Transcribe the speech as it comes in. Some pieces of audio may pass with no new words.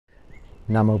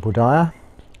Namo Buddhaya.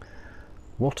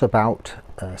 What about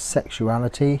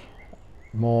sexuality?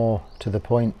 More to the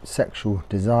point, sexual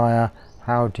desire.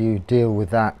 How do you deal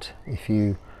with that if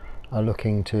you are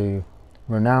looking to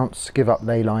renounce, give up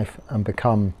lay life and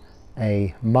become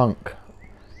a monk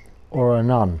or a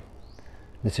nun?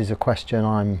 This is a question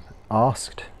I'm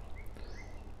asked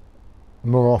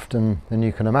more often than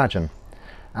you can imagine,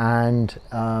 and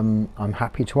I'm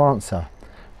happy to answer.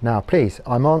 Now please,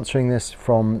 I'm answering this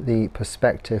from the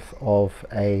perspective of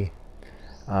a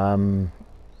can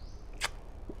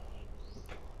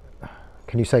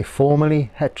you say formally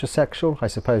heterosexual? I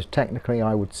suppose technically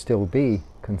I would still be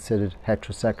considered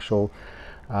heterosexual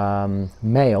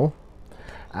male,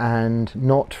 and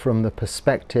not from the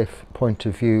perspective, point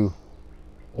of view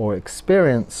or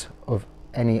experience of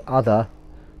any other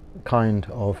kind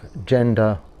of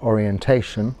gender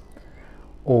orientation,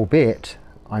 albeit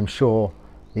I'm sure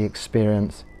the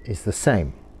experience is the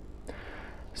same.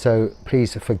 So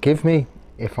please forgive me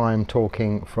if I'm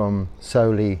talking from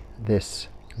solely this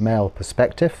male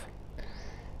perspective.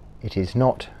 It is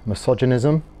not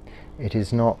misogynism, it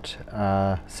is not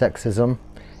sexism,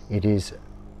 it is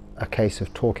a case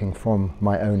of talking from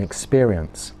my own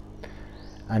experience.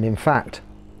 And in fact,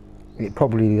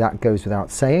 probably that goes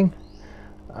without saying.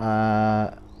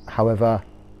 However,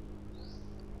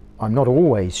 I'm not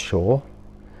always sure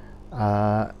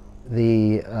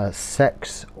the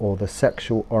sex or the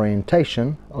sexual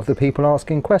orientation of the people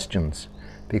asking questions,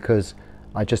 because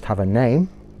I just have a name,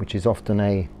 which is often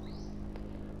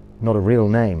not a real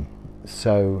name.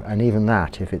 So, and even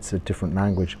that, if it's a different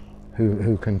language,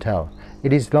 who can tell?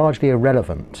 It is largely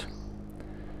irrelevant.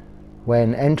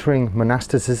 When entering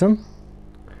monasticism,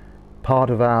 part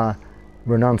of our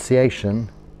renunciation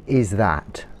is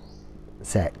that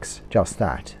sex, just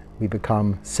that. We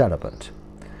become celibate.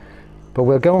 But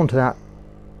we'll go on to that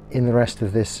in the rest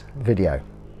of this video.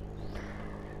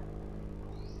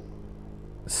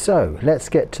 So let's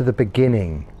get to the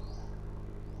beginning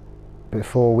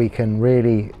before we can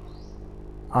really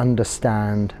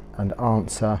understand and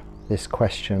answer this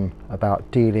question about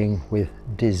dealing with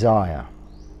desire.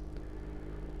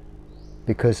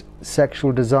 Because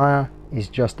sexual desire is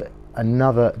just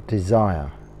another desire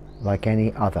like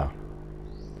any other.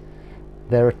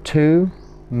 There are two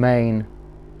main,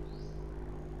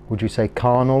 would you say,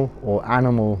 carnal or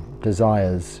animal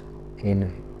desires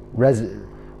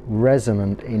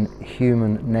resonant in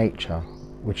human nature,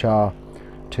 which are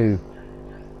to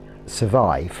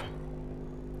survive,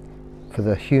 for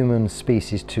the human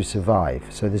species to survive.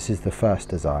 So this is the first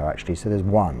desire actually, so there's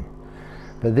one.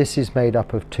 But this is made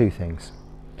up of two things.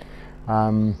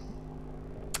 To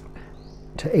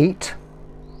eat,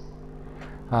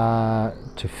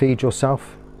 to feed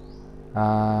yourself,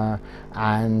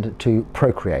 and to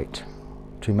procreate,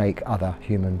 to make other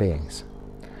human beings.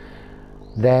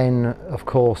 Then, of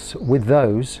course, with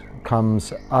those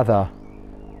comes other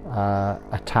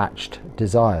attached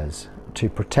desires. To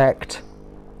protect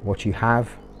what you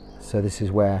have, so this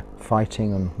is where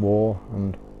fighting and war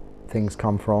and things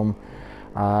come from.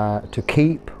 To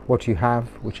keep what you have,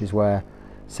 which is where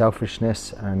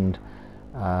selfishness and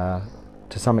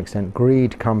to some extent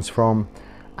greed comes from,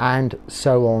 and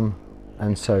so on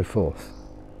and so forth.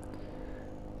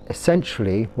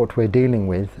 Essentially what we're dealing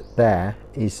with there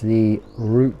is the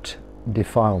root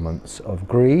defilements of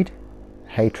greed,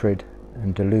 hatred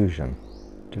and delusion.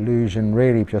 Delusion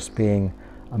really just being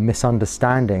a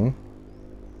misunderstanding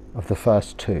of the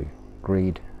first two,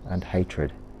 greed and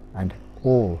hatred, and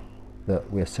all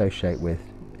that we associate with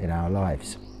in our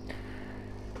lives.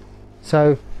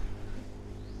 So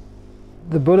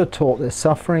the Buddha taught there's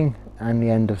suffering and the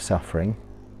end of suffering,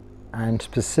 and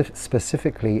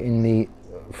specifically in the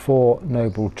Four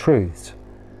Noble Truths,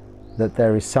 that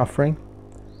there is suffering,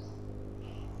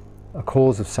 a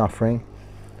cause of suffering,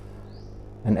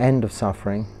 an end of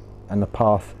suffering, and the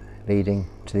path leading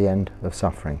to the end of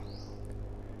suffering.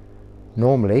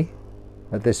 Normally,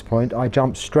 at this point, I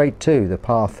jump straight to the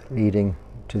path leading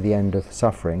to the end of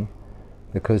suffering,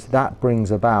 because that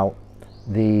brings about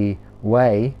the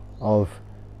way of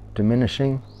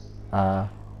diminishing,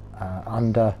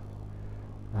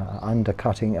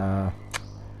 undercutting,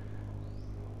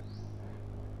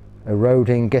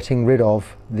 eroding, getting rid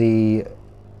of the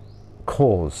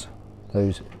cause,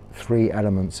 those three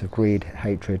elements of greed,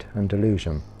 hatred and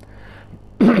delusion.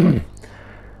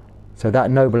 So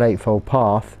that Noble Eightfold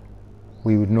Path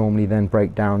we would normally then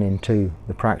break down into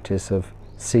the practice of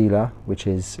Sila, which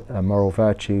is a moral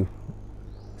virtue,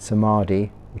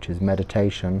 Samadhi, which is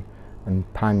meditation, and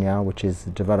Panya, which is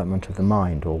the development of the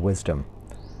mind or wisdom.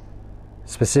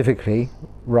 Specifically,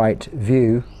 right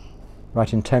view,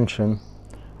 right intention,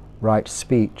 right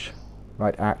speech,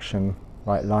 right action,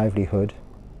 right livelihood,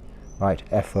 right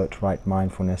effort, right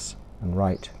mindfulness, and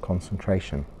right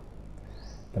concentration.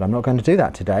 But I'm not going to do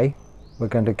that today. We're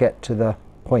going to get to the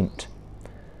point.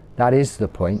 That is the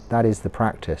point, that is the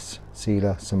practice,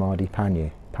 Sila, Samadhi,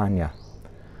 Panya.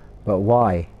 But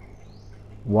why?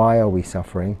 Why are we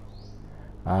suffering?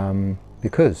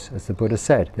 Because, as the Buddha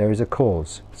said, there is a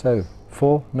cause. So,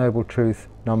 Four Noble Truth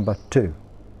number 2.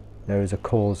 There is a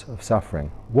cause of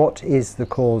suffering. What is the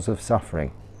cause of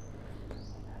suffering?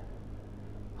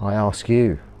 I ask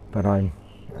you, but I'm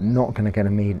not going to get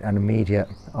an immediate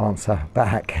answer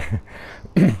back.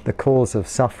 The cause of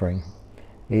suffering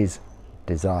is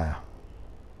desire.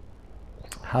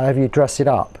 However you dress it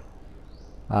up,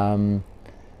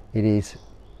 it is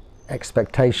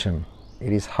expectation,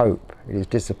 it is hope, it is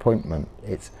disappointment,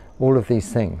 it's all of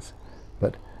these things.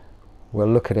 But we'll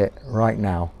look at it right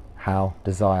now, how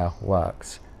desire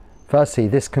works. Firstly,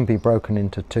 this can be broken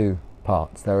into 2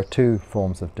 parts. There are 2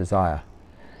 forms of desire.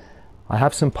 I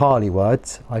have some Pali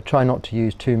words. I try not to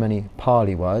use too many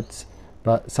Pali words,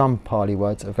 but some Pali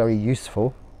words are very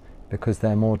useful because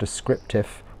they're more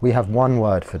descriptive. We have 1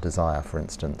 word for desire, for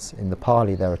instance. In the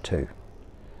Pali there are 2,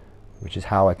 which is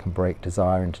how I can break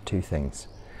desire into 2 things.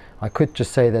 I could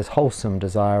just say there's wholesome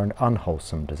desire and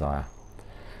unwholesome desire.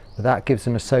 But that gives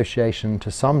an association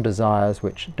to some desires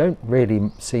which don't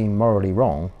really seem morally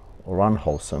wrong or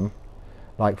unwholesome.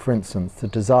 Like, for instance, the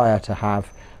desire to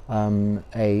have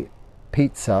a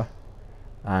pizza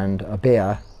and a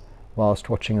beer whilst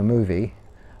watching a movie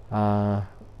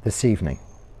this evening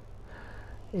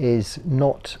is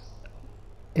not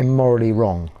a morally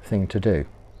wrong thing to do.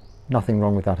 Nothing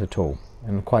wrong with that at all,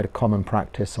 and quite a common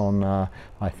practice on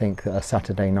I think a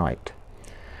Saturday night.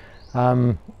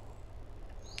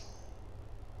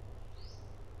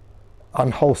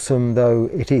 Unwholesome though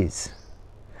it is,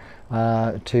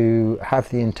 to have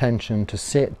the intention to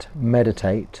sit,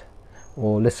 meditate,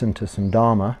 or listen to some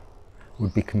Dharma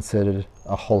would be considered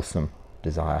a wholesome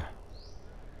desire.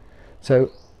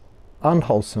 So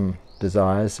unwholesome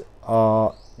desires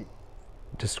are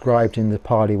described in the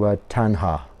Pali word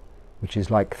tanha, which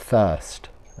is like thirst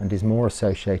and is more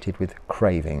associated with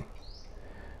craving.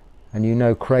 And you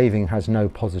know, craving has no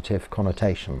positive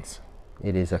connotations.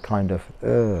 It is a kind of,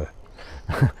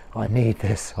 I need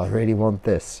this, I really want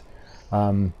this.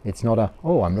 It's not a,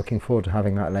 oh, I'm looking forward to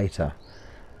having that later.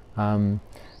 So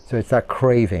it's that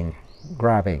craving,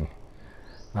 grabbing,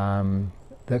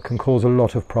 that can cause a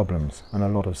lot of problems and a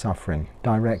lot of suffering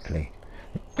directly.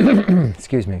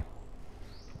 Excuse me.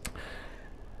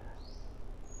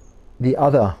 The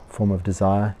other form of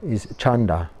desire is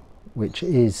chanda, which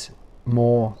is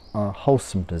more a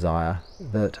wholesome desire,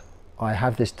 that I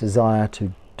have this desire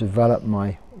to develop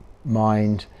my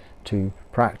mind, to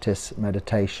practice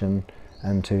meditation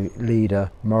and to lead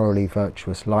a morally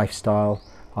virtuous lifestyle.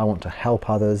 I want to help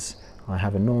others. I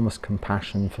have enormous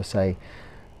compassion for, say,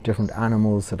 different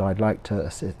animals that I'd like to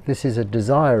assist. This is a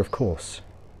desire, of course,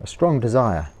 a strong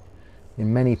desire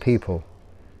in many people,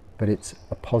 but it's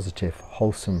a positive,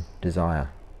 wholesome desire.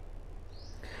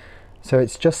 So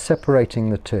it's just separating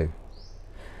the 2.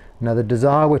 Now the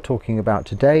desire we're talking about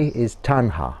today is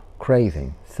tanha,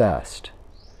 craving, thirst.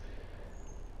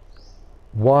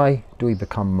 Why do we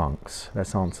become monks?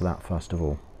 Let's answer that first of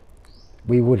all.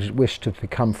 We would wish to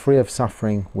become free of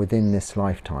suffering within this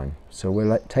lifetime. So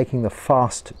we're taking the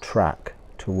fast track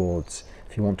towards,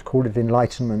 if you want to call it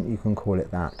enlightenment, you can call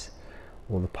it that,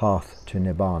 or the path to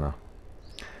Nibbana.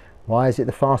 Why is it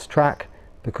the fast track?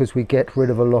 Because we get rid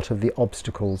of a lot of the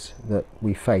obstacles that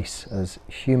we face as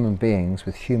human beings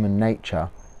with human nature,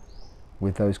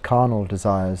 with those carnal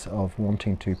desires of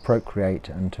wanting to procreate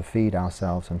and to feed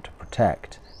ourselves and to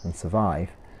protect and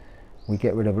survive. We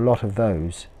get rid of a lot of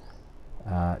those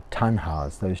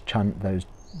tanhas, those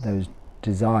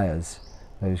desires,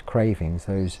 those cravings,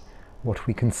 those what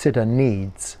we consider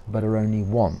needs but are only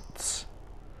wants.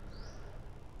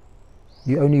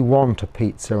 You only want a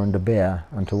pizza and a beer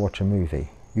and to watch a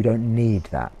movie. You don't need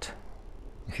that.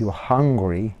 If you're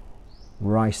hungry,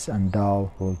 rice and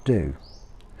dal will do.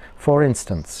 For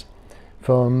instance,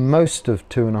 for most of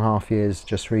 2.5 years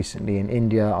just recently in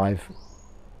India, I've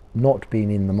not been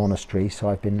in the monastery, so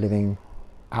I've been living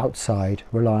outside,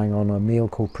 relying on a meal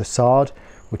called prasad,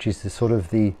 which is the sort of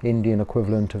the Indian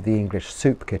equivalent of the English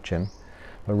soup kitchen.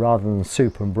 But rather than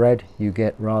soup and bread, you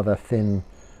get rather thin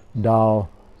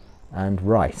dal and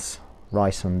rice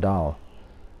and dal,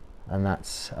 and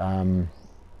that's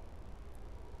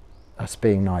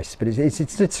being nice. But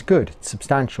it's good, it's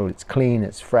substantial, it's clean,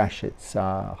 it's fresh, it's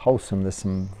wholesome. There's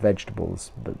some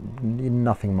vegetables, but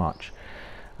nothing much.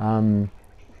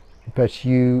 but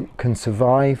you can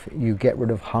survive. You get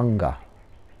rid of hunger.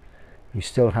 You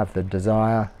still have the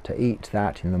desire to eat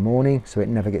that in the morning, so it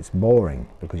never gets boring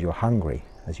because you're hungry.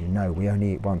 As you know, we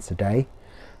only eat once a day,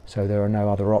 so there are no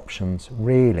other options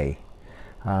really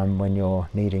when you're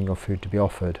needing your food to be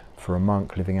offered for a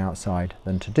monk living outside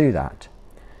than to do that.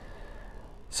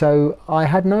 So I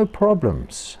had no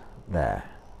problems there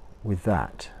with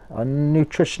that.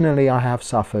 Nutritionally I have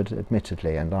suffered,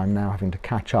 admittedly, and I'm now having to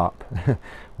catch up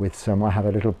with some. I have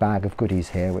a little bag of goodies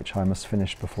here which I must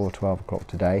finish before 12 o'clock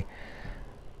today,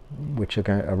 which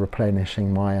are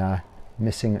replenishing my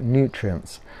missing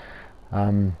nutrients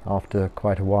after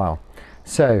quite a while.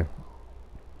 So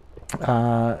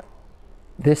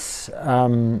this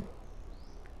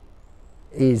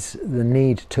is the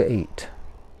need to eat,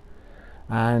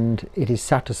 and it is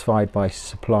satisfied by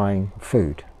supplying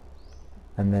food,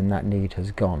 and then that need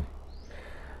has gone.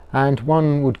 And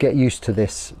one would get used to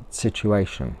this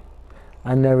situation,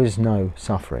 and there is no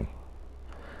suffering.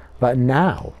 But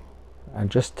now,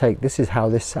 and just take, this is how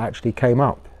this actually came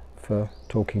up for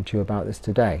talking to you about this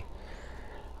today.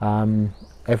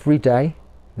 Every day,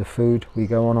 the food, we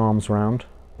go on alms round.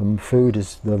 The food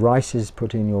is, the rice is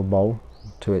put in your bowl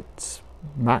to its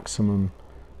maximum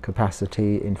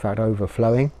capacity, in fact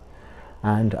overflowing,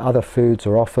 and other foods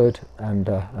are offered, and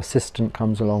an assistant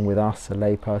comes along with us, a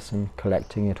layperson,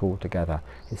 collecting it all together.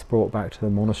 It's brought back to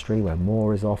the monastery where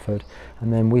more is offered,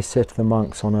 and then we sit the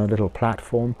monks on a little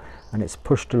platform, and it's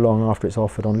pushed along after it's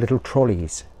offered on little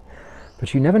trolleys.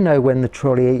 But you never know when the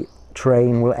trolley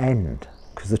train will end,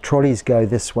 because the trolleys go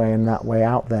this way and that way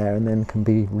out there and then can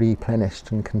be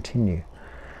replenished and continue.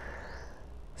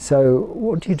 So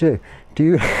what do? Do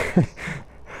you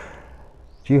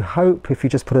do you hope, if you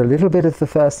just put a little bit of the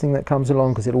first thing that comes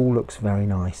along, because it all looks very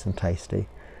nice and tasty,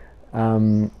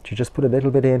 do you just put a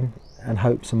little bit in and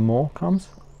hope some more comes?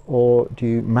 Or do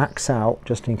you max out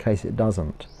just in case it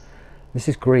doesn't? This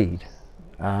is greed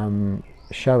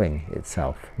showing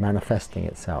itself, manifesting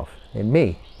itself in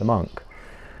me, the monk.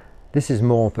 This is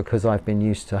more because I've been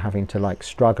used to having to like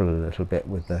struggle a little bit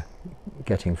with the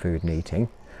getting food and eating,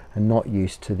 and not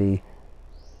used to the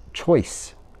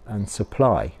choice and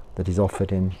supply that is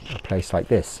offered in a place like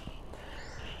this.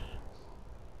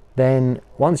 Then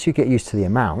once you get used to the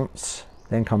amounts,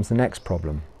 then comes the next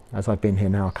problem. As I've been here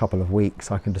now a couple of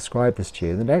weeks, I can describe this to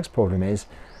you. The next problem is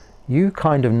you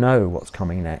kind of know what's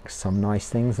coming next, some nice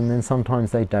things, and then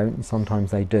sometimes they don't, and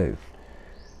sometimes they do.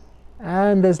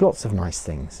 And there's lots of nice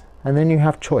things. And then you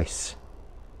have choice.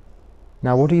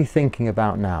 Now what are you thinking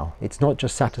about now? It's not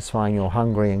just satisfying your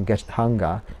hunger and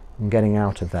getting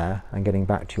out of there and getting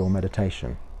back to your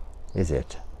meditation, is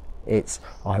it? It's,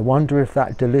 I wonder if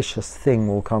that delicious thing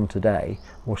will come today,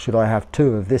 or should I have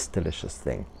two of this delicious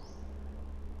thing?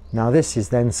 Now this is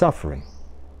then suffering,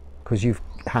 because you've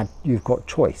got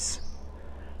choice.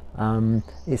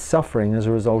 It's suffering as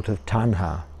a result of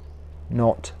tanha,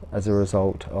 not as a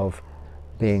result of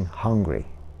being hungry.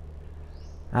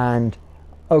 And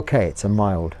okay, it's a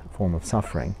mild form of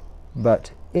suffering,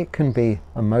 but it can be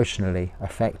emotionally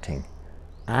affecting,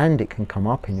 and it can come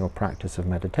up in your practice of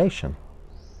meditation.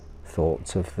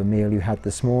 Thoughts of the meal you had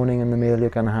this morning and the meal you're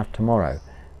going to have tomorrow.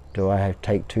 Do I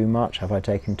take too much? Have I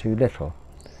taken too little?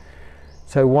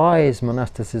 So why is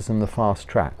monasticism the fast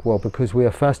track? Well, because we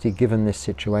are firstly given this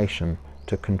situation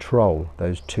to control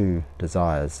those two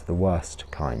desires, the worst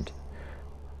kind.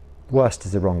 Worst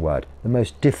is the wrong word, the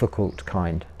most difficult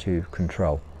kind to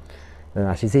control. And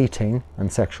that is eating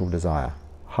and sexual desire.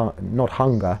 Not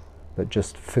hunger, but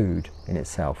just food in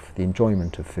itself, the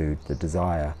enjoyment of food, the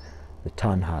desire, the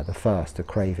tanha, the thirst, the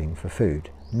craving for food.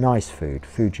 Nice food,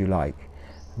 food you like,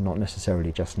 not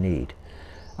necessarily just need.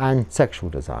 And sexual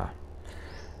desire.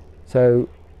 So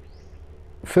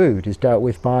food is dealt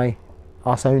with by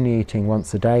us only eating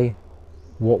once a day,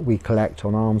 what we collect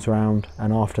on alms round,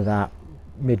 and after that,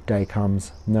 midday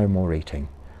comes, no more eating.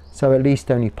 So at least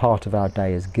only part of our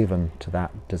day is given to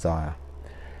that desire.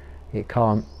 It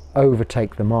can't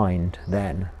overtake the mind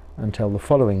then until the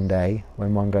following day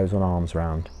when one goes on alms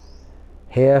round.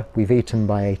 Here we've eaten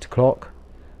by 8 o'clock,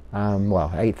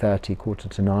 well 8:30,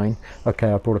 8:45.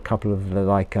 Okay, I brought a couple of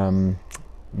like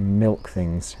milk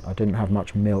things. I didn't have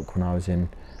much milk when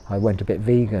I went a bit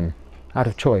vegan out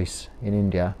of choice in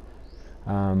India,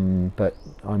 but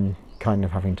I'm kind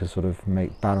of having to sort of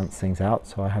balance things out,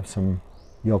 so I have some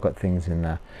yogurt things in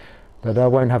there, but I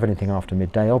won't have anything after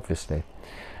midday, obviously.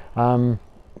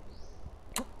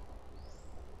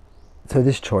 So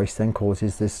this choice then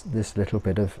causes this little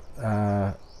bit of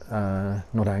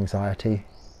not anxiety,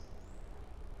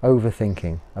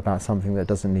 overthinking about something that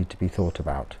doesn't need to be thought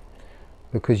about.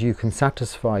 because you can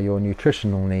satisfy your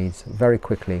nutritional needs very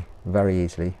quickly, very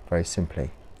easily, very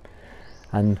simply.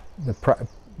 And the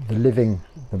living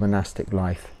the monastic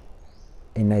life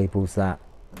enables that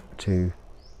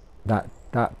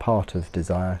part of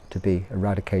desire to be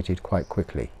eradicated quite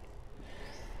quickly.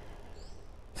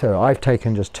 So I've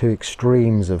taken just two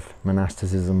extremes of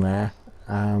monasticism there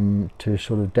to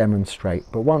sort of demonstrate.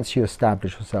 But once you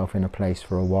establish yourself in a place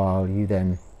for a while, you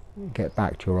then get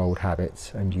back to your old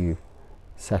habits and you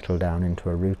settle down into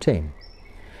a routine.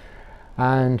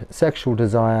 And sexual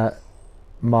desire,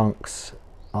 monks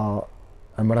are,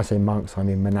 and when I say monks I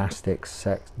mean monastics,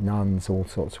 nuns, all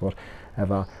sorts of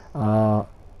whatever, are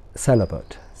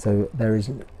celibate. So there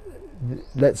is,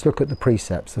 let's look at the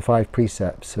precepts, the 5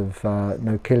 precepts of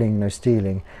no killing, no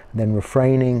stealing, and then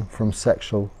refraining from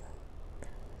sexual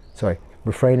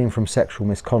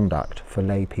misconduct for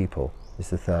lay people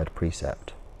is the 3rd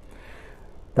precept.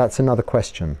 That's another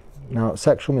question. Now,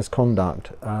 sexual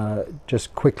misconduct,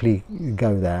 just quickly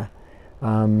go there.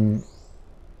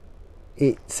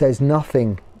 It says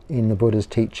nothing in the Buddha's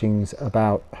teachings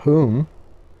about whom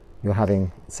you're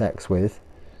having sex with,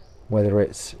 whether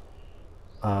it's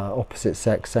opposite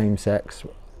sex, same sex,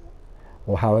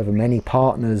 or however many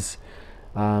partners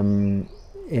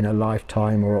in a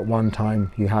lifetime or at one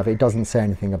time you have. It doesn't say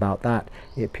anything about that.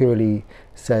 It purely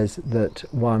says that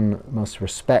one must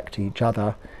respect each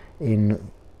other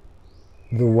in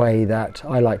the way that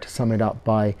I like to sum it up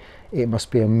by, it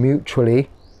must be a mutually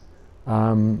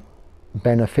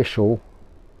beneficial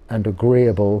and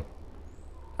agreeable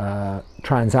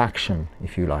transaction,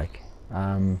 if you like.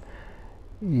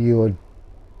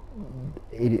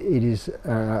 It is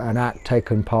an act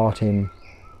taken part in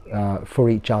for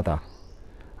each other,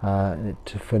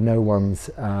 for no one's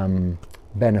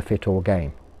benefit or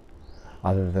gain,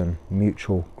 other than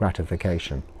mutual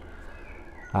gratification,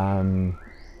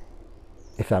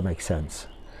 if that makes sense.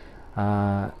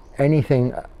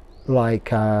 Anything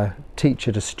like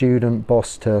teacher to student,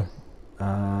 boss to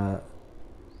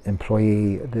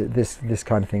employee, this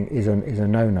kind of thing is a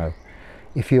no-no.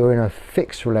 If you're in a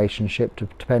fixed relationship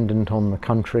dependent on the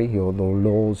country, the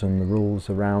laws and the rules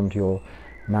around your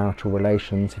marital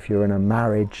relations, if you're in a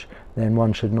marriage, then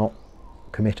one should not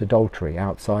commit adultery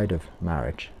outside of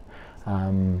marriage,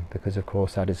 because of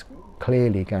course that is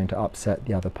clearly going to upset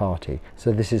the other party.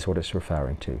 So this is what it's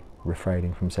referring to,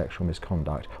 refraining from sexual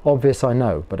misconduct. Obvious, I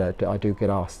know, but I do get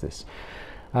asked this.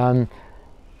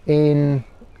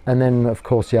 And then, of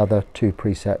course, the other 2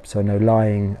 precepts are no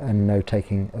lying and no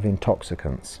taking of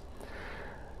intoxicants.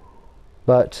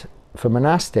 But for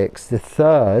monastics, the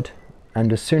 3rd,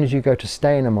 and as soon as you go to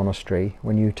stay in a monastery,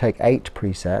 when you take 8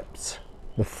 precepts,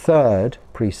 the 3rd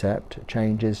precept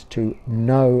changes to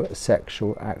no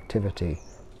sexual activity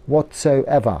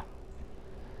whatsoever.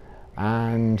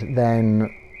 And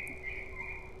then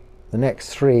the next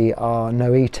 3 are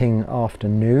no eating after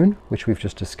noon, which we've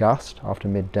just discussed, after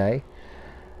midday,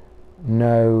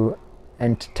 no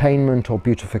entertainment or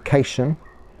beautification,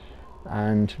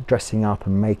 and dressing up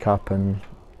and makeup and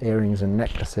earrings and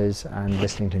necklaces and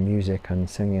listening to music and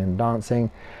singing and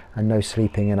dancing, and no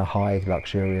sleeping in a high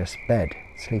luxurious bed,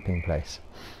 sleeping place.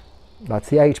 That's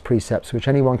the 8 precepts which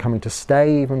anyone coming to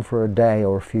stay, even for a day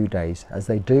or a few days, as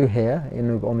they do here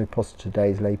on the Apostolate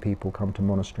days, lay people come to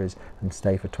monasteries and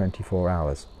stay for 24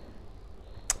 hours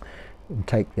and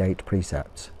take the 8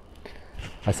 precepts.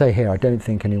 I say here, I don't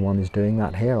think anyone is doing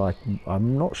that here.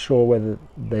 I'm not sure whether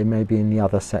they may be in the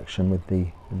other section with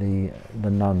the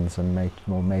nuns and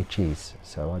more meichis,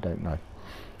 so I don't know.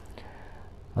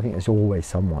 I think there's always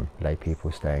someone, lay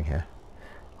people, staying here.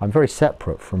 I'm very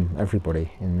separate from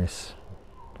everybody in this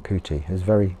kuti.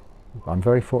 I'm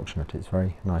very fortunate. It's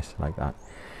very nice like that.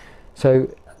 So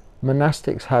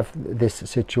monastics have this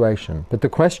situation, but the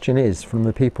question is, from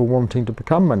the people wanting to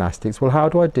become monastics, well, how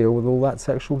do I deal with all that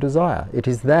sexual desire? It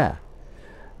is there,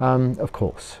 of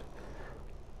course.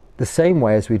 The same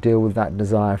way as we deal with that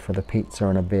desire for the pizza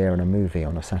and a beer and a movie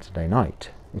on a Saturday night.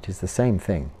 It is the same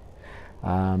thing.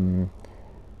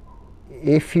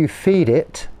 If you feed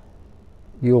it,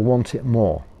 you'll want it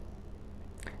more.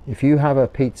 If you have a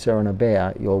pizza and a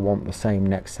beer, you'll want the same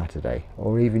next Saturday,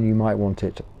 or even you might want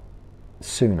it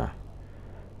sooner,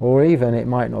 or even it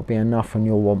might not be enough and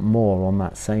you'll want more on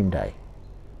that same day.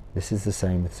 This is the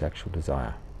same with sexual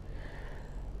desire.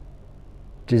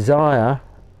 Desire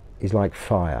is like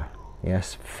fire.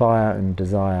 Yes, fire and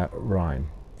desire rhyme.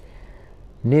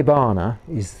 Nibbana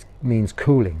means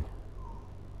cooling.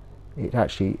 It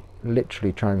actually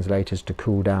literally translates as to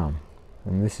cool down,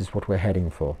 and this is what we're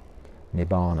heading for,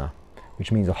 Nibbana,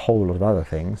 which means a whole lot of other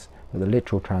things, but the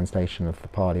literal translation of the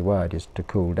Pali word is to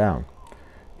cool down.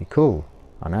 Be cool,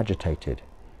 unagitated,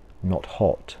 not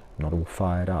hot, not all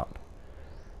fired up.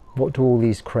 What do all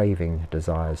these craving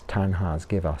desires, tanhas,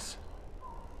 give us?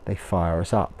 They fire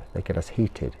us up, they get us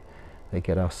heated, they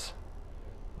get us,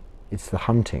 it's the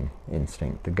hunting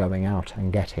instinct, the going out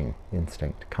and getting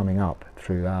instinct coming up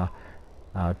through our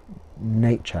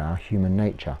nature, our human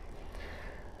nature.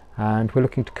 And we're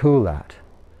looking to cool that.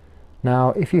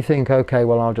 Now, if you think, okay,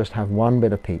 well, I'll just have one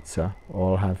bit of pizza,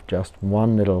 or I'll have just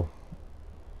one little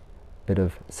bit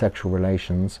of sexual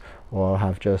relations, or I'll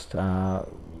have just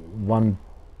one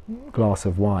glass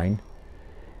of wine,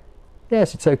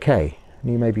 yes, it's okay.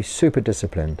 And you may be super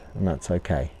disciplined, and that's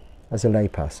okay. As a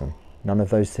layperson, none of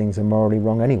those things are morally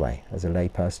wrong anyway. As a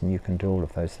layperson, you can do all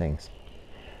of those things.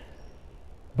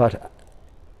 But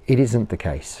it isn't the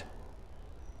case.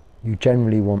 You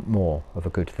generally want more of a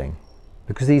good thing,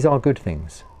 because these are good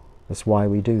things. That's why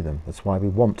we do them. That's why we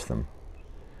want them.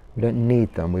 We don't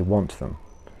need them, we want them.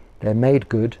 They're made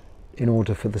good in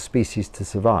order for the species to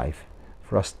survive.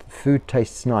 For us, food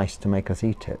tastes nice to make us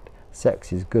eat it.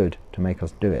 Sex is good to make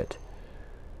us do it.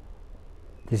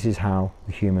 This is how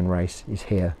the human race is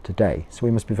here today. So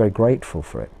we must be very grateful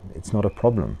for it. It's not a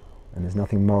problem, and there's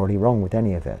nothing morally wrong with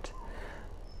any of it.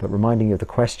 But reminding you of the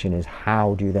question is,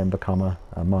 how do you then become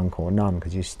a monk or a nun?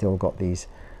 Because you've still got this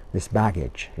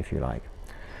baggage, if you like.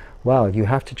 Well, you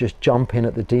have to just jump in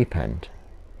at the deep end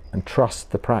and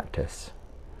trust the practice.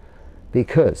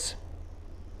 Because,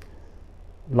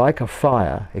 like a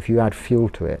fire, if you add fuel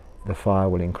to it, the fire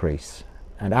will increase.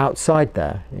 And outside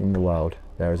there, in the world,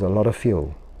 there is a lot of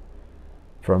fuel.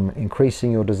 From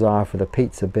increasing your desire for the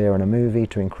pizza, beer and a movie,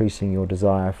 to increasing your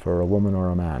desire for a woman or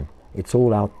a man. It's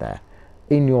all out there.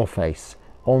 In your face,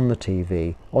 on the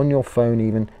TV, on your phone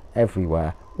even,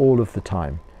 everywhere, all of the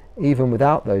time. Even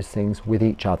without those things, with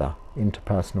each other,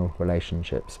 interpersonal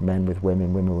relationships, men with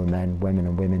women, women with men, women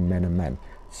and women, men and men,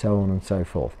 so on and so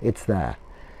forth. It's there.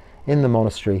 In the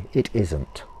monastery, it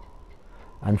isn't.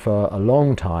 And for a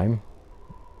long time,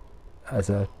 as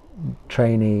a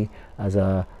trainee, as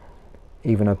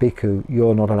even a bhikkhu,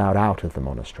 you're not allowed out of the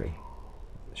monastery.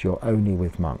 So you're only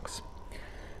with monks.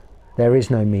 There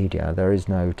is no media, there is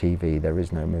no TV, there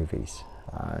is no movies.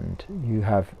 And you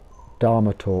have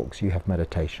Dharma talks, you have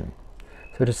meditation.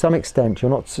 So to some extent, you're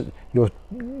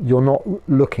not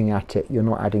looking at it, you're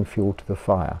not adding fuel to the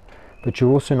fire, but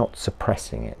you're also not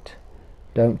suppressing it.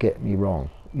 Don't get me wrong,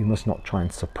 you must not try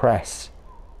and suppress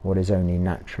what is only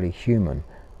naturally human,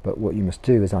 but what you must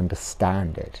do is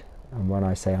understand it. And when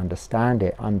I say understand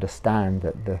it, understand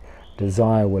that the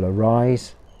desire will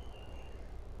arise.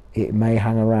 It may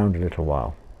hang around a little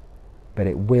while, but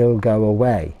it will go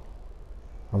away.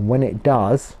 And when it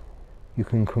does, you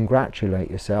can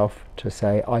congratulate yourself to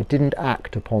say, I didn't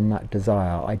act upon that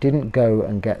desire. I didn't go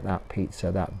and get that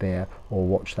pizza, that beer, or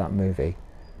watch that movie.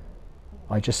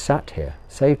 I just sat here,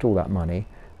 saved all that money,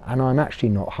 and I'm actually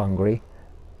not hungry.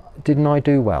 Didn't I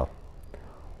do well?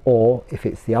 Or, if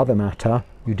it's the other matter,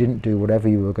 you didn't do whatever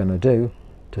you were going to do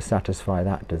to satisfy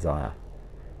that desire.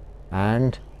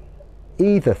 And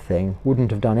either thing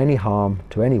wouldn't have done any harm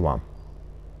to anyone.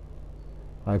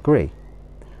 I agree.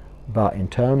 But in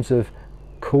terms of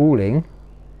cooling,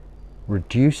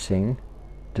 reducing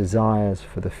desires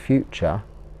for the future,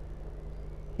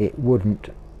 it wouldn't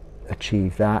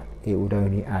achieve that. It would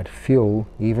only add fuel,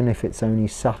 even if it's only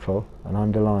subtle and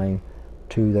underlying,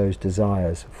 to those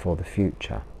desires for the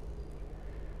future.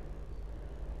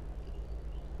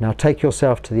 Now take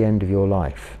yourself to the end of your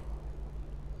life.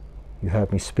 You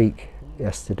heard me speak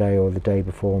yesterday or the day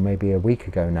before, maybe a week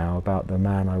ago now, about the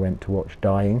man I went to watch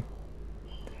dying.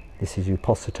 This is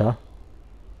Uposatha.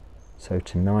 So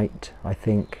tonight, I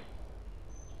think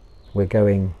we're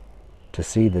going to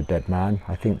see the dead man.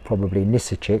 I think probably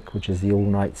Nisachik, which is the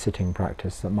all-night sitting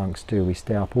practice that monks do. We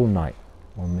stay up all night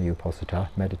on the Uposatha,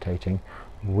 meditating.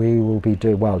 We will be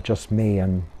doing, well, just me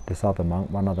and this other monk,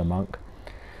 one other monk,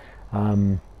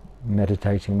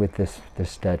 meditating with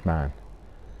this dead man.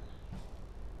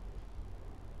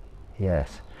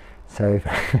 Yes, so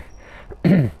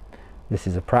this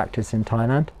is a practice in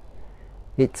Thailand.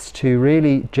 It's to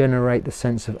really generate the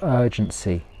sense of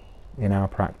urgency in our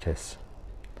practice.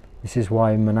 This is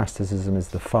why monasticism is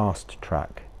the fast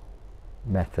track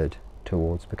method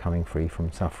towards becoming free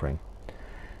from suffering.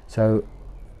 So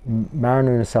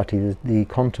Maranunasati, the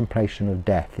contemplation of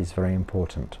death, is very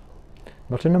important.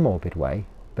 Not in a morbid way,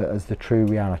 but as the true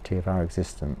reality of our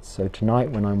existence. So tonight,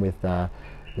 when I'm with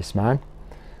this man,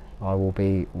 I will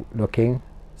be looking,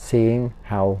 seeing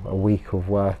how a week of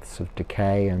worths of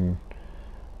decay and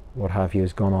what have you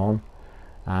has gone on,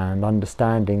 and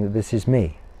understanding that this is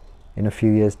me in a few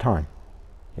years' time.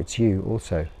 It's you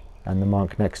also, and the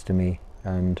monk next to me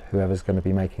and whoever's going to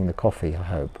be making the coffee, I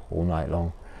hope, all night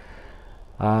long.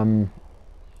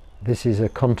 This is a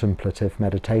contemplative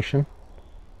meditation.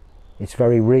 It's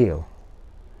very real.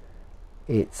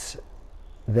 It's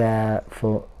there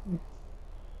for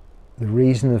the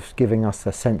reason of giving us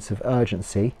a sense of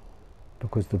urgency,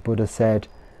 because the Buddha said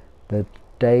the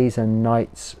days and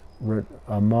nights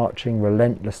are marching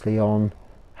relentlessly on.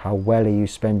 How well are you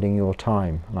spending your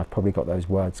time? And I've probably got those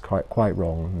words quite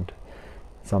wrong, and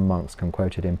some monks can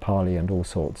quote it in Pali and all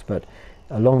sorts, but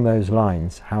along those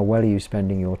lines, how well are you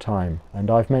spending your time?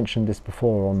 And I've mentioned this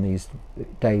before on these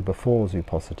day before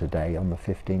Uposatha Day, on the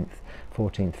 15th,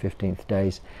 14th, 15th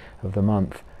days of the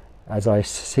month. As I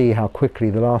see how quickly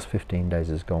the last 15 days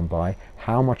has gone by,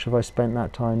 how much have I spent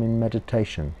that time in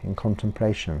meditation, in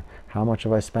contemplation? How much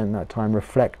have I spent that time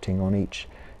reflecting on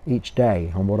each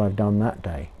day, on what I've done that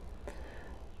day?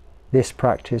 This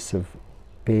practice of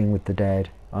being with the dead,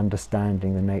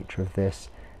 understanding the nature of this,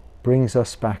 brings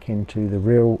us back into the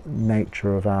real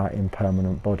nature of our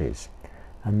impermanent bodies,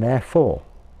 and therefore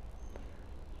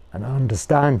an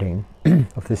understanding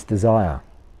of this desire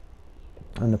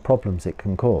and the problems it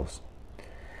can cause.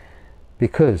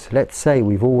 Because let's say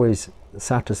we've always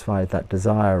satisfied that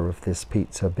desire of this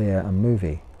pizza, beer and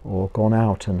movie, or gone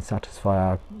out and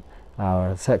satisfy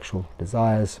our sexual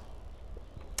desires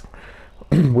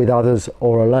with others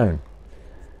or alone.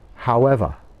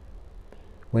 However,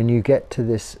 when you get to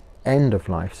this end of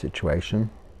life situation,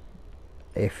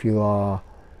 if you are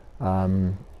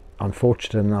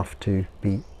unfortunate enough to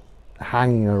be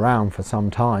hanging around for some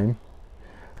time,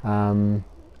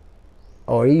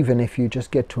 or even if you just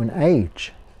get to an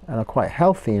age and are quite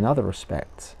healthy in other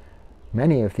respects,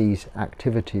 many of these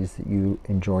activities that you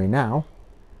enjoy now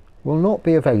will not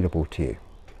be available to you,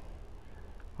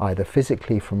 either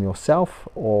physically from yourself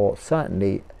or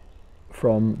certainly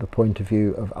from the point of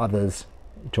view of others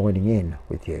joining in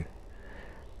with you.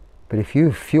 But if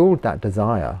you've fueled that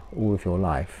desire all of your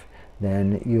life,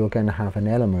 then you're going to have an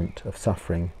element of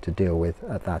suffering to deal with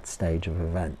at that stage of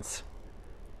events.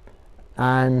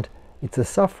 And it's a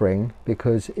suffering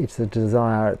because it's a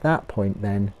desire at that point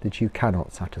then that you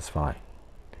cannot satisfy.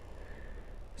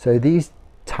 So these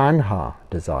tanha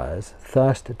desires,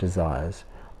 thirst desires,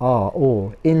 are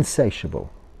all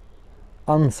insatiable,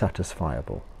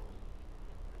 unsatisfiable,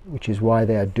 which is why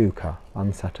they are dukkha,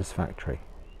 unsatisfactory.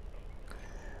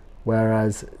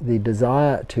 Whereas the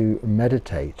desire to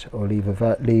meditate or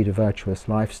lead a virtuous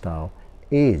lifestyle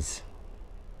is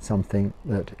something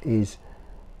that is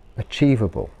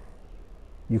achievable.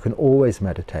 You can always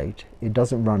meditate, it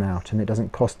doesn't run out and it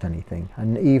doesn't cost anything.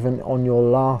 And even on your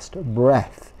last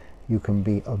breath, you can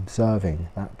be observing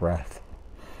that breath.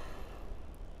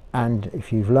 And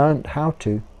if you've learned how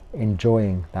to,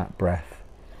 enjoying that breath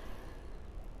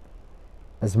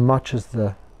as much as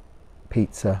the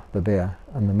pizza, the beer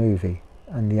and the movie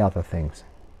and the other things.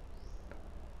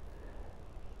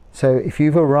 So if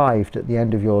you've arrived at the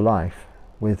end of your life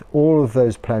with all of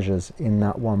those pleasures in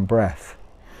that one breath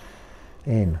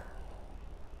in,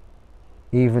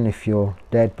 even if you're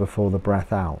dead before the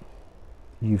breath out,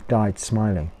 you've died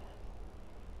smiling.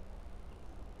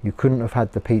 You couldn't have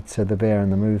had the pizza, the beer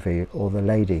and the movie, or the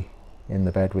lady in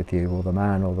the bed with you, or the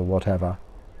man, or the whatever,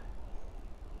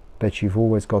 but you've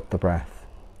always got the breath.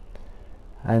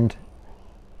 And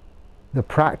the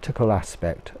practical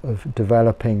aspect of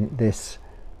developing this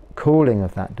cooling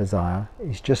of that desire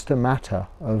is just a matter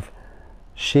of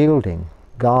shielding,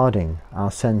 guarding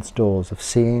our sense doors of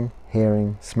seeing,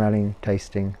 hearing, smelling,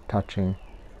 tasting, touching,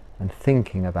 and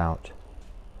thinking about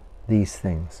these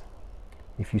things.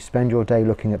 If you spend your day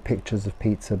looking at pictures of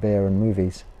pizza, beer and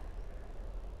movies,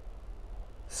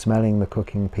 smelling the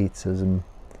cooking pizzas and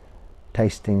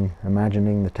tasting,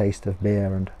 imagining the taste of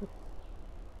beer and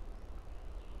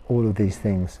all of these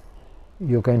things,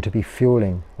 you're going to be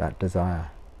fueling that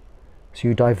desire. So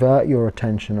you divert your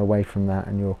attention away from that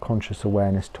and your conscious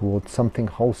awareness towards something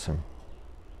wholesome.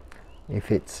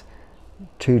 If it's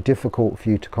too difficult for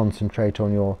you to concentrate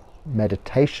on your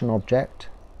meditation object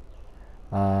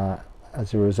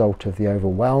as a result of the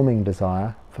overwhelming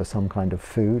desire for some kind of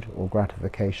food or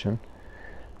gratification,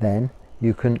 then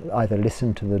you can either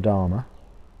listen to the Dharma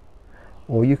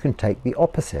or you can take the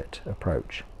opposite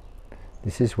approach.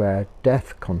 This is where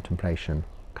death contemplation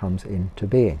comes into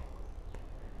being.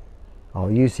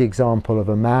 I'll use the example of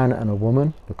a man and a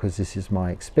woman because this is my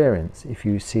experience. If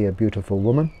you see a beautiful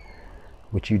woman,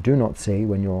 which you do not see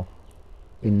when you're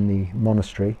in the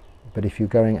monastery, but if you're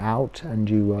going out and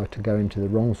you were to go into the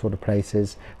wrong sort of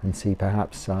places and see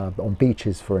perhaps on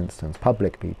beaches, for instance,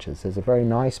 public beaches, there's a very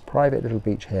nice private little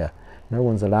beach here. No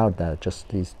one's allowed there, just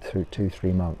these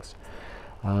 2-3 monks.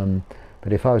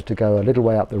 But if I was to go a little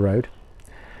way up the road,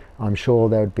 I'm sure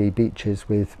there would be beaches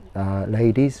with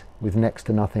ladies with next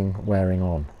to nothing wearing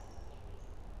on.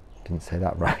 Didn't say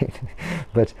that right.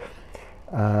 But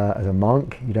as a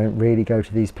monk, you don't really go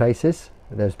to these places.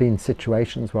 There's been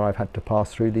situations where I've had to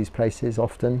pass through these places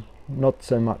often. Not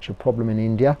so much a problem in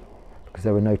India, because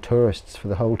there were no tourists for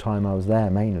the whole time I was there,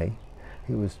 mainly.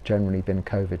 It was generally been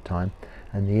COVID time,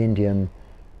 and the Indian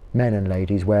men and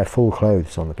ladies wear full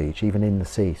clothes on the beach, even in the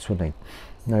sea, swimming.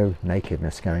 No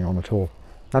nakedness going on at all.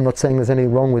 I'm not saying there's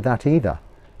anything wrong with that either.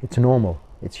 It's normal,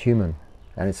 it's human,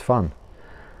 and it's fun.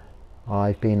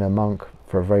 I've been a monk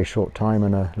for a very short time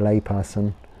and a lay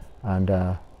person and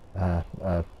a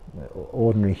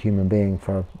ordinary human being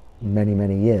for many,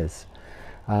 many years.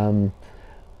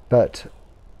 But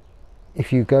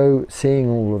if you go seeing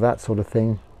all of that sort of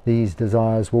thing, these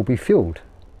desires will be fueled.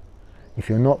 If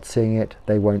you're not seeing it,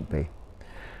 they won't be.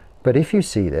 But if you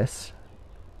see this,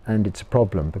 and it's a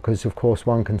problem, because of course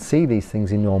one can see these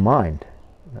things in your mind,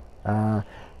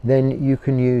 then you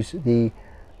can use the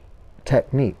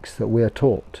techniques that we're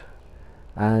taught.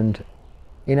 And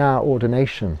in our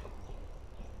ordination,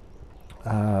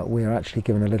 we are actually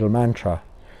given a little mantra,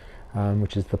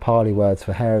 which is the Pali words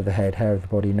for hair of the head, hair of the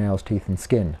body, nails, teeth and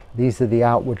skin. These are the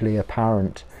outwardly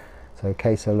apparent, so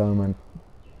kesa, loma,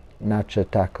 nacha,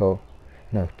 tako,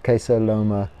 no, kesa,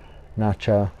 loma,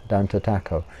 nacha, danta,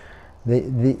 tako.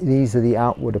 These are the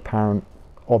outward apparent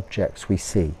objects we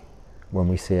see when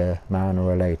we see a man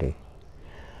or a lady.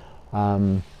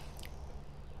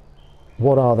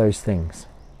 What are those things?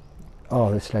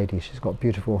 Oh, this lady, she's got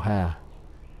beautiful hair.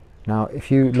 Now,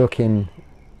 if you look in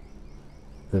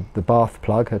the bath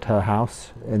plug at her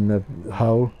house, in the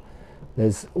hole,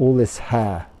 there's all this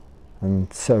hair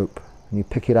and soap, and you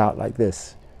pick it out like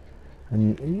this,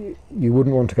 and you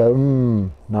wouldn't want to go,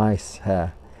 nice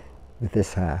hair with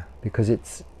this hair, because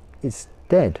it's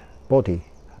dead body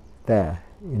there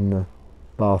in the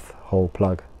bath hole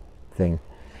plug thing.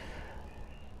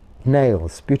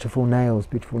 Nails, beautiful nails,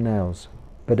 beautiful nails.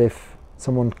 But if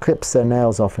someone clips their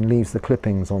nails off and leaves the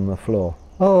clippings on the floor,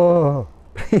 oh,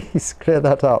 please clear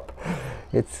that up.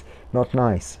 It's not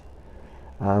nice.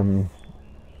 And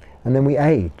then we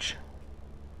age.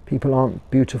 People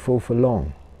aren't beautiful for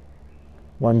long.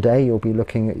 One day you'll be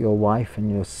looking at your wife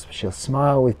and she'll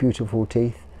smile with beautiful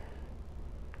teeth.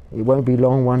 It won't be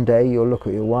long, one day you'll look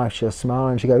at your wife, she'll smile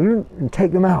and she'll go, and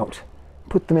take them out.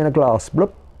 Put them in a glass,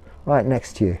 bloop, right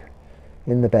next to you,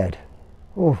 in the bed.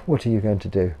 Oh, what are you going to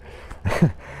do?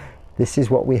 This is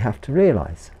what we have to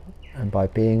realize. And by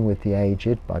being with the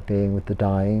aged, by being with the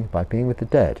dying, by being with the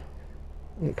dead,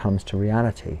 it comes to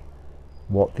reality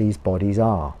what these bodies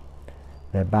are.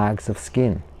 They're bags of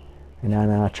skin. And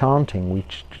in our chanting,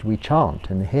 we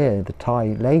chant, and here the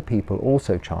Thai lay people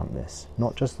also chant this,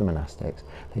 not just the monastics.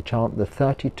 They chant the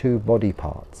 32 body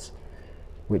parts,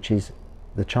 which is,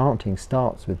 the chanting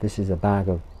starts with, this is a bag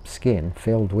of skin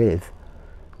filled with,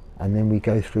 and then we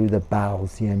go through the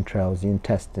bowels, the entrails, the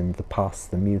intestine, the pus,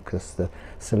 the mucus, the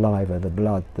saliva, the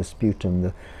blood, the sputum,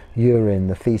 the urine,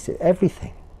 the feces,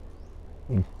 everything,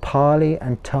 in Pali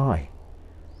and Thai.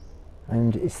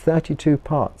 And it's 32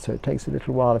 parts, so it takes a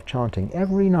little while of chanting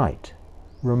every night,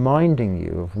 reminding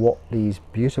you of what these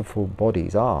beautiful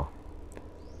bodies are.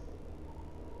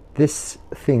 This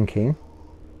thinking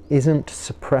isn't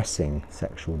suppressing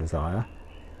sexual desire,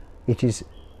 it is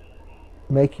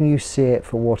making you see it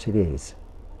for what it is,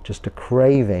 just a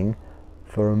craving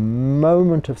for a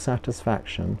moment of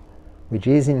satisfaction, which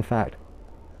is in fact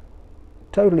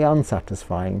totally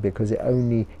unsatisfying because it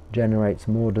only generates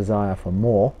more desire for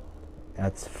more.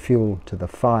 Adds fuel to the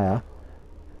fire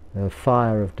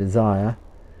of desire.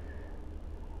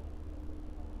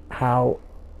 How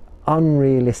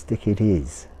unrealistic it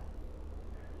is.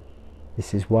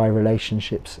 This is why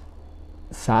relationships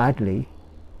sadly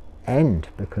end,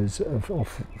 because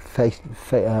of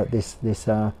this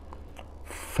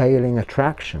failing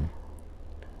attraction,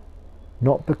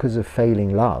 not because of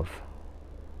failing love.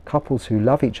 Couples who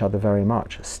love each other very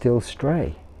much still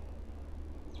stray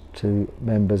to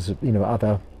members,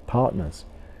 other partners,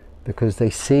 because they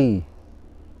see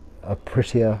a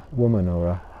prettier woman or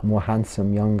a more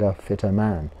handsome, younger, fitter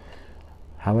man.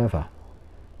 However,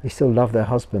 they still love their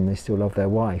husband, they still love their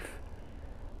wife,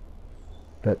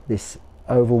 but this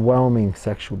overwhelming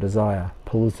sexual desire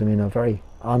pulls them in a very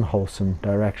unwholesome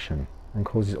direction and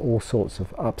causes all sorts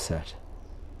of upset.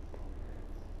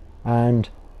 And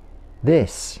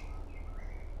this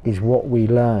is what we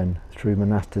learn through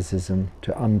monasticism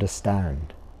to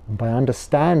understand. And by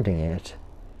understanding it,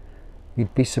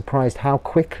 you'd be surprised how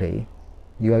quickly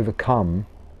you overcome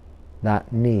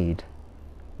that need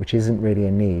which isn't really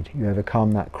a need. You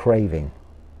overcome that craving,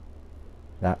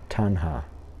 that tanha,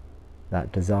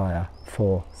 that desire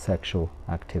for sexual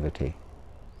activity.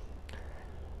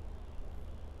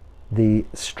 The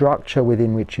structure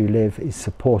within which you live is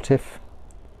supportive.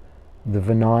 The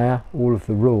Vinaya, all of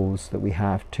the rules that we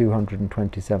have,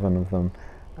 227 of them,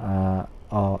 are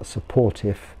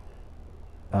supportive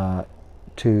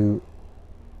to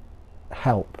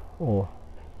help or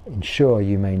ensure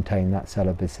you maintain that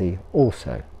celibacy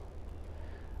also.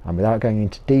 And without going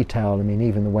into detail, I mean,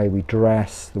 even the way we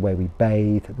dress, the way we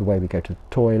bathe, the way we go to the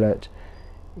toilet,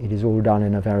 it is all done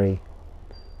in a very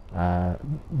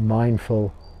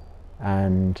mindful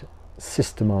and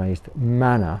systemized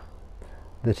manner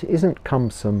that isn't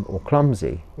cumbersome or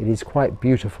clumsy. It is quite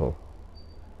beautiful,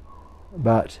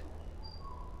 but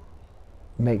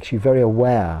makes you very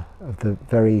aware of the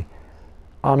very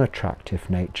unattractive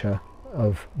nature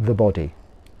of the body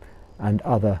and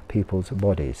other people's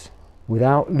bodies,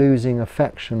 without losing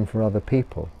affection for other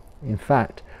people. In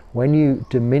fact, when you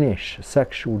diminish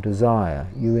sexual desire,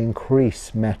 you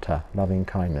increase metta, loving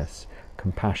kindness,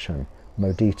 compassion,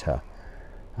 mudita,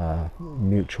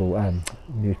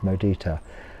 mudita,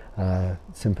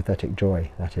 sympathetic joy,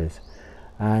 that is.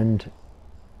 And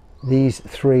these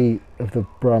three of the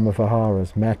Brahma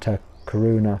Viharas, metta,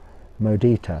 karuna,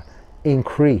 mudita,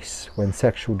 increase when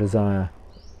sexual desire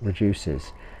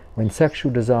reduces. When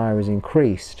sexual desire is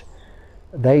increased,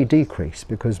 they decrease,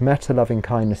 because metta, loving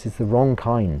kindness, is the wrong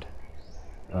kind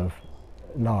of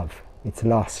love. It's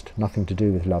lust, nothing to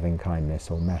do with loving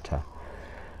kindness or metta.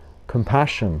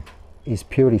 Compassion is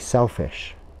purely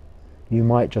selfish. You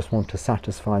might just want to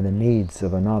satisfy the needs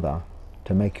of another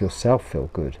to make yourself feel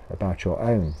good about your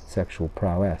own sexual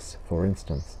prowess, for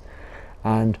instance.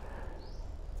 And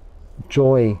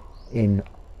joy in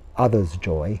others'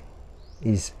 joy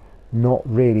is not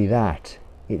really that.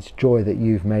 It's joy that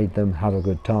you've made them have a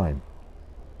good time.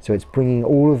 So it's bringing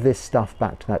all of this stuff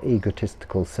back to that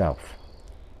egotistical self.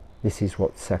 This is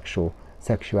what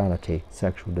sexuality,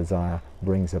 sexual desire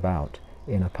brings about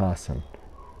in a person.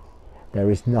 There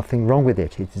is nothing wrong with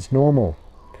it. It is normal.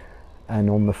 And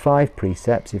on the 5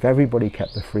 precepts, if everybody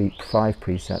kept the 5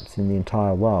 precepts in the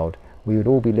entire world, we would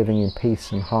all be living in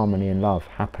peace and harmony and love,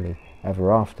 happily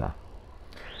ever after.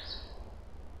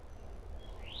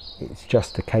 It's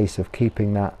just a case of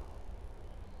keeping that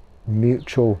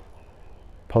mutual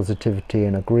positivity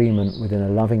and agreement within a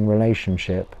loving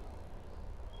relationship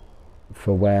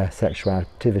for where sexual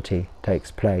activity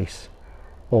takes place,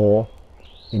 or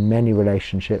in many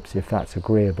relationships, if that's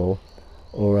agreeable,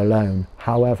 or alone.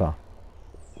 However,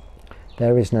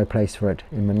 there is no place for it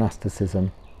in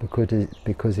monasticism,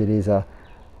 because it is an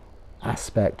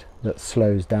aspect that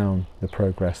slows down the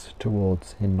progress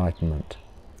towards enlightenment.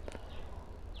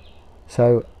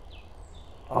 So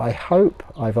I hope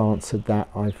I've answered that.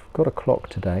 I've got a clock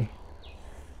today.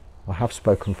 I have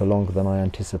spoken for longer than I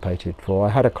anticipated for. I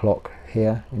had a clock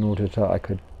here in order that I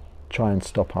could try and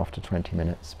stop after 20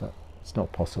 minutes, but it's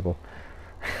not possible.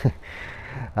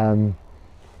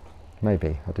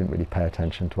 Maybe I didn't really pay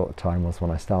attention to what the time was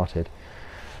when I started.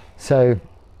 So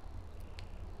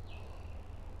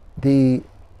the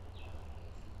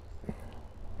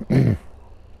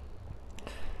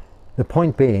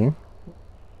point being,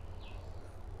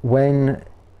 when,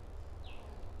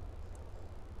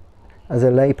 as a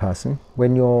layperson,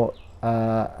 when you're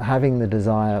having the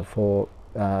desire for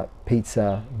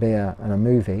pizza, beer and a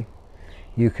movie,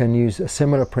 you can use a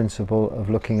similar principle of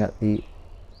looking at the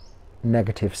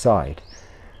negative side.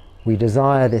 We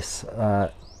desire this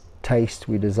taste,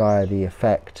 we desire the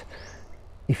effect.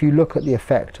 If you look at the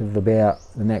effect of the beer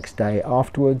the next day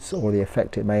afterwards, or the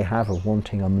effect it may have of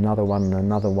wanting another one and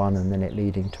another one, and then it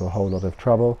leading to a whole lot of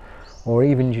trouble, or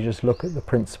even you just look at the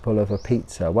principle of a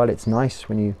pizza. Well, it's nice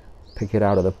when you pick it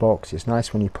out of the box, it's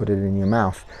nice when you put it in your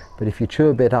mouth, but if you chew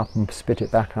a bit up and spit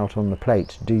it back out on the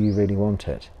plate, do you really want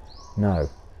it? No.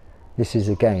 This is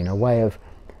again a way of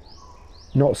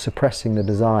not suppressing the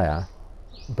desire,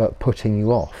 but putting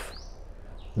you off.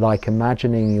 Like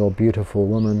imagining your beautiful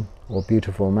woman or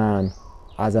beautiful man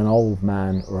as an old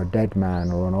man or a dead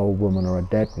man, or an old woman or a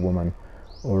dead woman,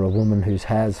 or a woman whose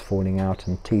hair's falling out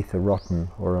and teeth are rotten,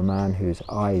 or a man whose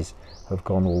eyes have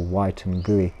gone all white and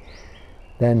gooey,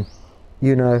 then,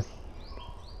 you know,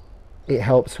 it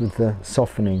helps with the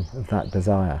softening of that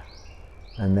desire,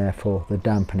 and therefore the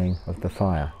dampening of the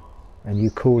fire, and you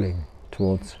cooling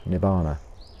towards Nibbana.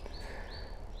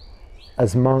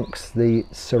 As monks, the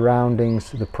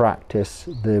surroundings, the practice,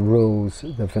 the rules,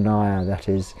 the Vinaya, that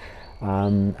is,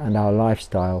 and our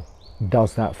lifestyle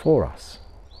does that for us.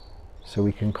 So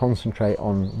we can concentrate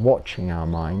on watching our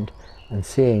mind and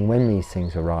seeing when these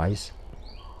things arise,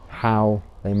 how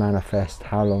they manifest,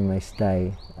 how long they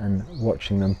stay, and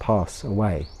watching them pass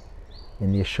away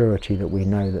in the assurity that we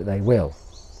know that they will.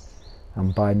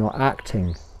 And by not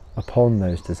acting upon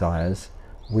those desires,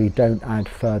 we don't add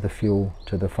further fuel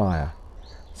to the fire.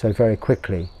 So very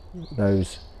quickly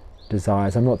those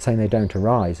desires, I'm not saying they don't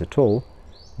arise at all,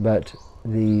 but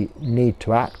the need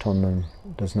to act on them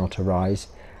does not arise,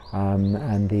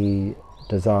 and the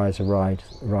desires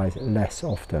arise less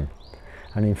often.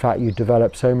 And in fact you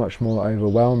develop so much more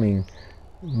overwhelming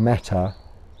metta,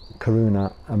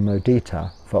 karuna and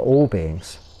mudita for all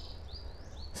beings,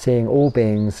 seeing all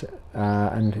beings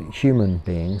and human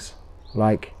beings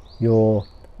like your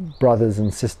brothers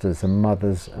and sisters and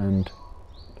mothers and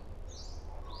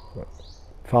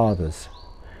fathers.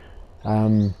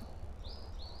 And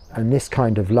this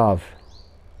kind of love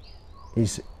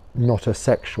is not a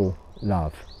sexual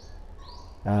love.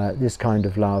 This kind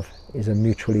of love is a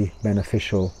mutually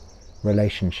beneficial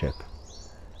relationship,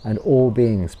 and all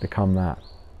beings become that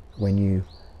when you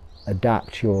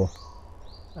adapt your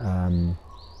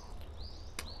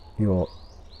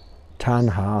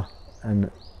tanha and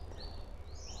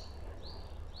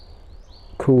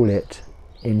cool it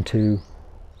into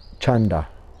chanda,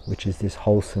 which is this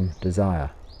wholesome desire.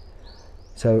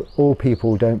 So all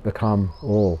people don't become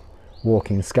all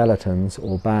walking skeletons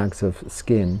or bags of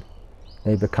skin.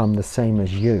 They become the same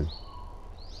as you.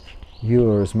 You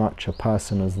are as much a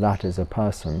person as that is a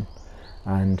person,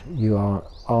 and you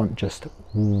aren't just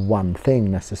one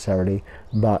thing necessarily,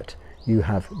 but you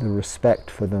have the respect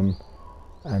for them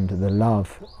and the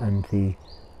love and the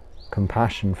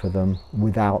compassion for them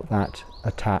without that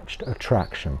attached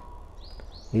attraction.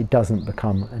 It doesn't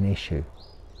become an issue.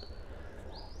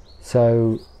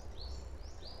 So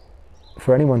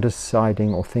for anyone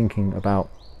deciding or thinking about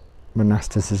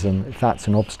monasticism, if that's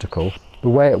an obstacle, the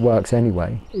way it works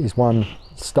anyway is one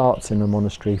starts in a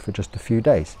monastery for just a few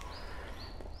days,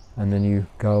 and then you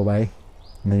go away,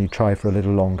 and then you try for a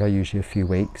little longer, usually a few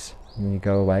weeks, and then you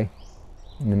go away,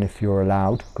 and then if you're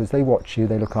allowed, because they watch you,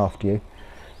 they look after you,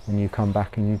 and you come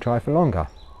back and you try for longer.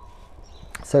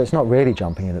 So it's not really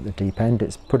jumping in at the deep end,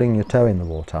 it's putting your toe in the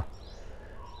water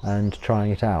and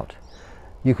trying it out.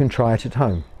 You can try it at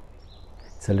home.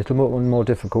 It's a little more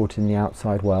difficult in the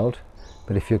outside world,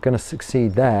 but if you're going to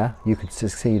succeed there, you could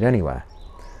succeed anywhere.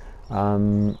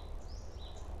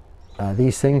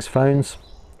 These things, phones,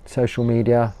 social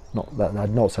media,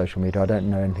 not social media, I don't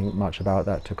know anything much about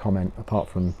that to comment apart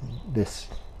from this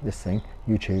thing,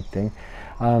 YouTube thing.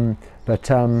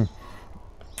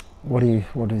 What are you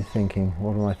thinking?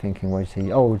 What am I thinking? What do you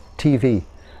see? Oh, TV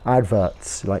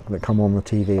adverts that come on the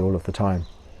TV all of the time.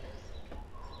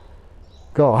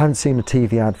 God, I haven't seen a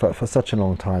TV advert for such a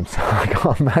long time, so I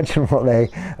can't imagine what they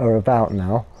are about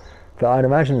now. But I'd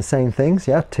imagine the same things,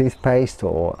 yeah, toothpaste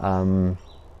or, I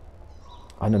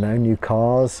don't know, new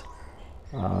cars,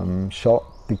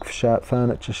 big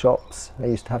furniture shops.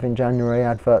 They used to have in January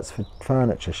adverts for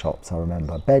furniture shops, I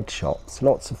remember. Bed shops,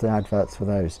 lots of the adverts for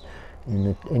those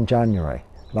in January.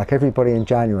 Like everybody in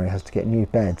January has to get new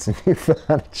beds and new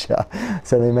furniture,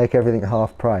 so they make everything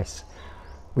half price,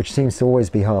 which seems to always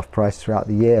be half price throughout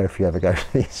the year if you ever go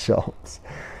to these shops.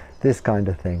 This kind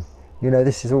of thing. You know,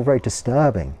 this is all very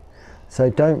disturbing. So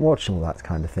don't watch all that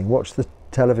kind of thing. Watch the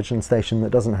television station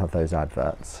that doesn't have those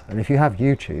adverts. And if you have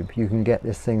YouTube, you can get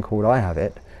this thing called, I have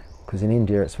it, because in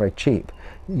India it's very cheap,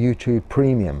 YouTube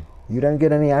Premium. You don't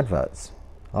get any adverts.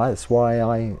 That's why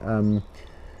I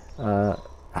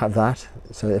have that.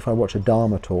 So if I watch a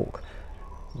Dharma talk,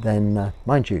 then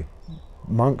mind you,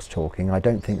 monks talking, I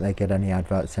don't think they get any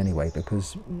adverts anyway,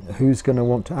 because who's going to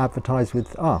want to advertise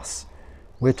with us?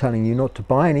 We're telling you not to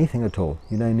buy anything at all.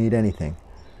 You don't need anything.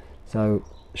 So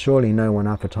surely no one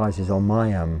advertises on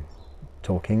my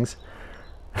talkings.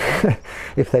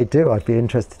 If they do, I'd be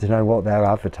interested to know what they're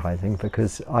advertising,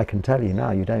 because I can tell you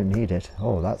now, you don't need it.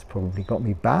 Oh, that's probably got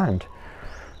me banned.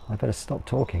 I better stop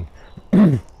talking.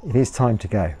 It is time to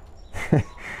go.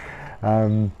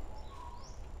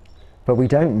 But we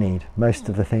don't need most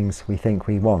of the things we think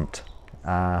we want.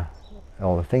 Most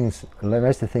of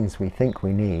the things we think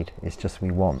we need is just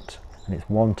we want. And it's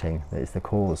wanting that is the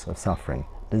cause of suffering.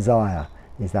 Desire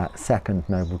is that second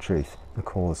noble truth, the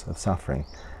cause of suffering.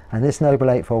 And this Noble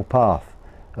Eightfold Path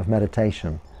of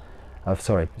meditation, a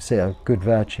good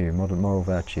virtue, moral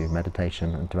virtue,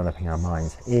 meditation and developing our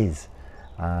minds is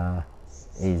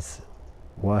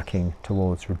working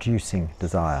towards reducing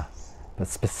desire. But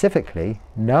specifically,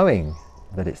 knowing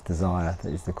that it's desire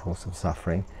that is the cause of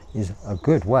suffering is a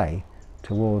good way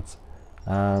towards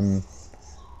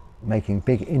making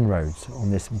big inroads on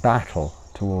this battle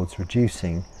towards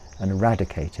reducing and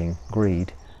eradicating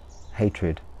greed,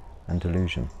 hatred and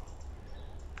delusion.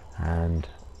 and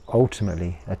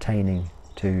ultimately attaining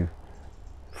to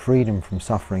freedom from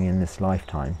suffering in this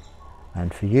lifetime,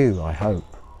 and for you, I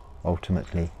hope,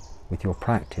 ultimately, with your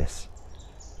practice,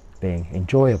 being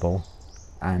enjoyable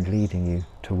and leading you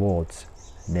towards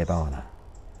Nibbana.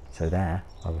 So there,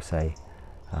 I will say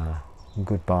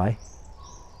goodbye.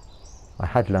 I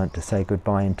had learnt to say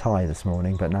goodbye in Thai this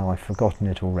morning, but now I've forgotten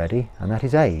it already, and that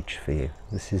is age for you.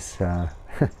 This is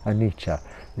anicca,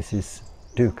 this is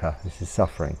dukkha, this is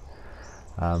suffering,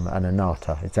 and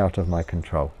anatta, it's out of my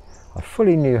control. I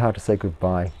fully knew how to say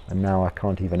goodbye, and now I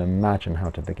can't even imagine how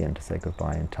to begin to say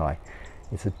goodbye in Thai.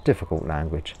 It's a difficult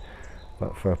language,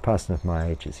 but for a person of my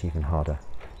age it's even harder.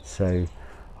 So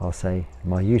I'll say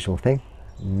my usual thing,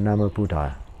 Namo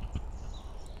Buddhaya.